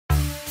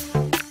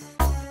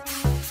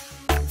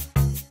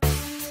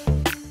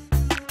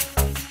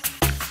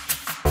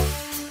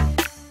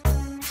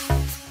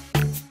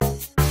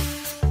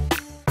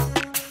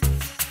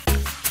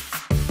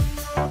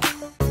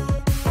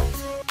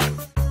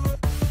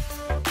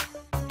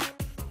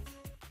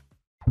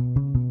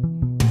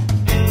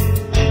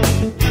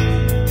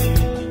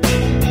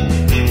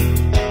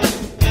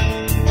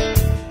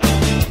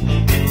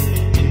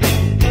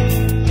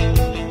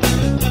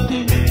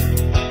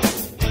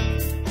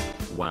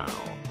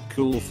Wow,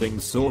 cool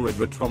things saw at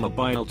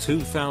Retromobile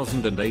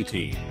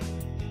 2018.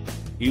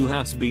 You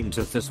has been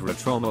to this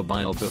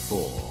Retromobile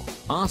before?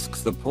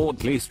 Asks the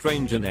portly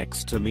stranger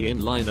next to me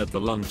in line at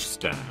the lunch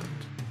stand.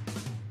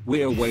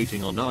 We're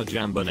waiting on our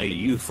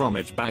Jamboneu from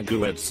its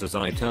baguettes as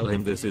I tell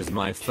him this is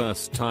my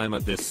first time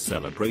at this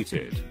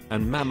celebrated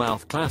and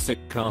mammoth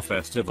classic car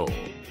festival,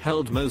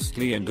 held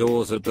mostly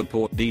indoors at the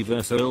Porte de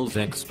Versailles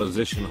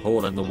Exposition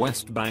Hall in the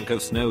West Bank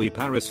of snowy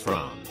Paris,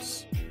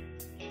 France.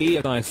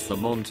 Is the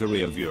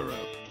Monterey of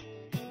Europe.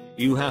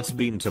 You has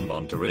been to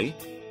Monterey?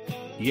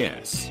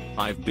 Yes,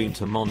 I've been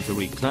to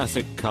Monterey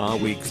Classic Car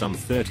Week some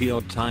 30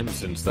 odd times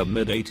since the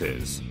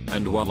mid-80s,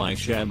 and while I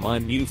share my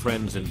new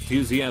friend's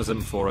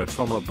enthusiasm for a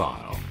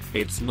Retromobile,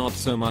 it's not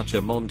so much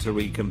a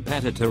Monterey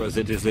competitor as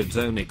it is its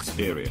own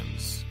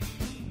experience.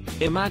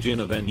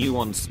 Imagine a venue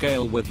on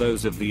scale with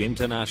those of the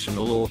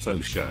international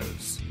auto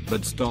shows,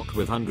 but stocked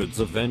with hundreds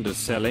of vendors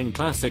selling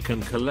classic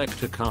and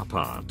collector car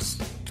parts,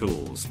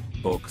 tools,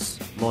 books,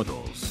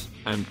 models,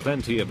 and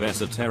plenty of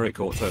esoteric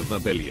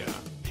automobilia.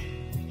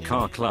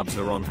 Car clubs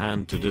are on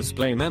hand to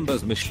display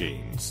members'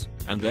 machines,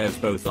 and there's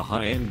both a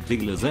high-end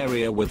dealers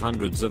area with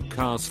hundreds of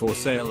cars for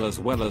sale as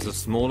well as a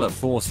smaller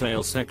for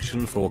sale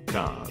section for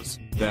cars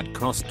that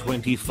cost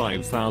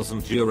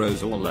 25,000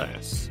 euros or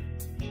less.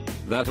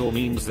 That all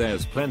means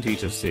there's plenty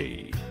to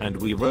see, and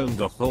we roamed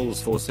the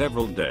halls for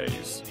several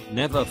days,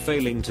 never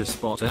failing to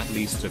spot at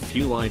least a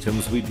few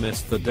items we'd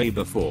missed the day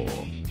before.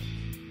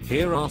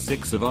 Here are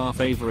 6 of our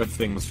favorite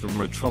things from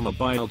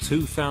Retromobile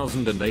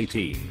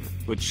 2018.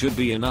 Which should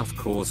be enough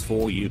cause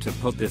for you to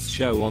put this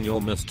show on your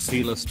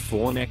must-see list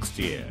for next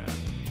year.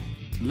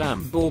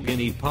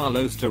 Lamborghini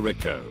Palostra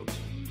Rico.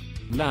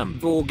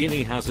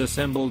 Lamborghini has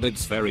assembled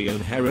its very own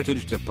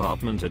heritage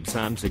department at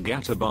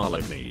Sant'Agata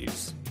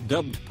Bolognese,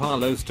 dubbed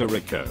Palostra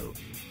Rico.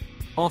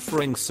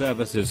 Offering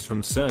services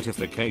from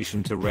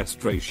certification to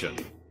restoration,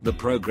 the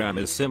program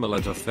is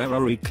similar to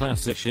Ferrari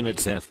Classic in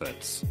its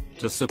efforts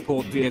to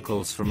support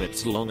vehicles from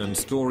its long and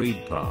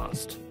storied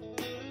past.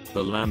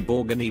 The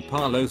Lamborghini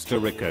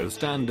Palostra Rico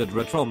standard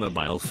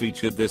Retromobile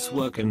featured this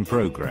work in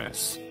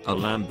progress, a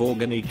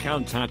Lamborghini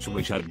Countach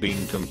which had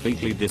been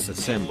completely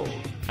disassembled,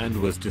 and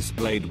was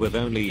displayed with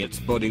only its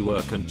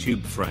bodywork and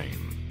tube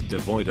frame,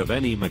 devoid of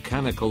any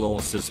mechanical or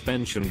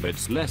suspension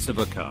bits, less of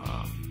a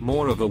car,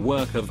 more of a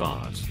work of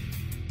art.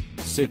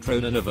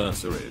 Citroën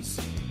anniversaries.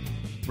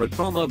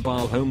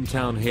 Retromobile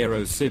hometown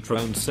hero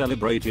Citroën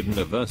celebrated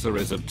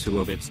anniversaries of 2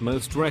 of its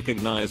most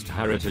recognized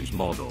heritage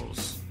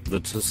models. The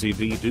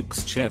TCV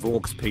Dukes Chevaux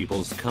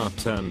People's Car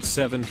turned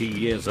 70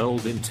 years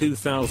old in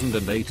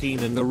 2018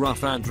 and the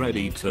rough and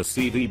ready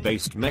TCV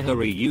based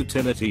Mehari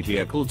utility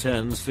vehicle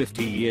turns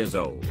 50 years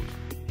old.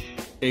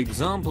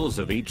 Examples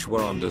of each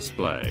were on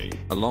display,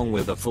 along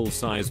with a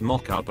full-size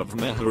mock-up of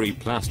Mehari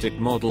plastic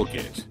model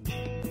kit.